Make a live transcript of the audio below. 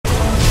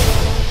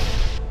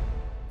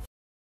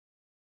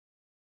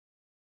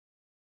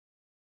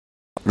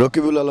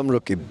রকিবুল আলম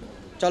রকিব।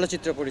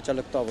 চলচ্চিত্র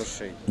পরিচালক তো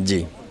অবশ্যই, জি।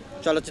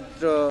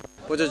 চলচ্চিত্র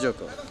প্রযোজক।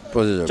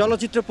 প্রযোজক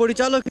চলচ্চিত্র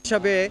পরিচালক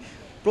হিসাবে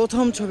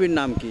প্রথম ছবির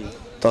নাম কি?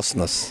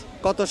 তসনস।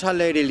 কত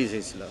সালে রিলিজ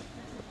হয়েছিল?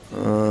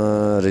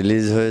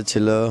 রিলিজ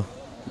হয়েছিল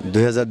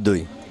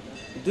 2002।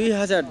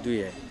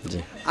 2002-এ। জি।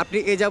 আপনি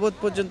এ যাবৎ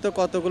পর্যন্ত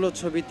কতগুলো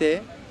ছবিতে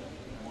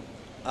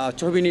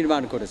ছবি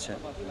নির্মাণ করেছেন?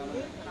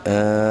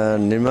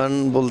 নির্মাণ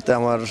বলতে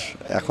আমার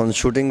এখন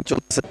শুটিং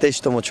চলছে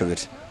 23তম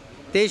ছবির।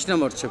 23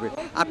 নম্বর ছবি।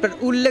 আপনার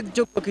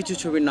উল্লেখযোগ্য কিছু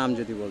ছবির নাম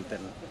যদি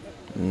বলতেন।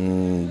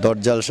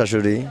 দরজাল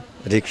শাশুড়ি,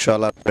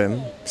 রিক্সাওয়ালার প্রেম,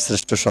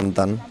 শ্রেষ্ঠ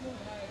সন্তান,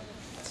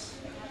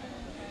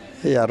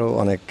 এই আরও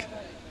অনেক।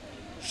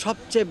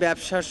 সবচেয়ে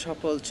ব্যবসার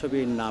সফল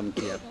ছবির নাম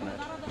কি আপনার?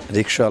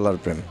 রিক্সাওয়ালার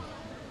প্রেম।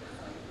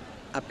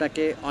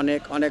 আপনাকে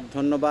অনেক অনেক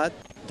ধন্যবাদ।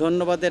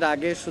 ধন্যবাদের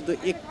আগে শুধু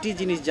একটি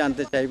জিনিস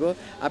জানতে চাইবো,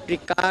 আপনি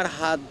কার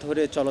হাত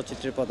ধরে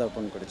চলচ্চিত্রে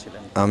পদার্পণ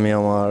করেছিলেন? আমি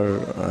আমার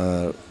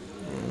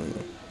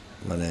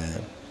মানে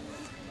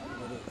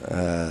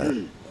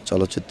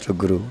চলচ্চিত্র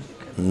গুরু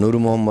নূর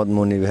মোহাম্মদ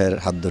মনি ভাইয়ের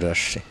হাত ধরে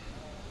আসছি।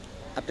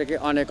 আপনাকে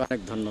অনেক অনেক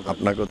ধন্যবাদ।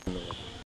 আপনাকেও ধন্যবাদ।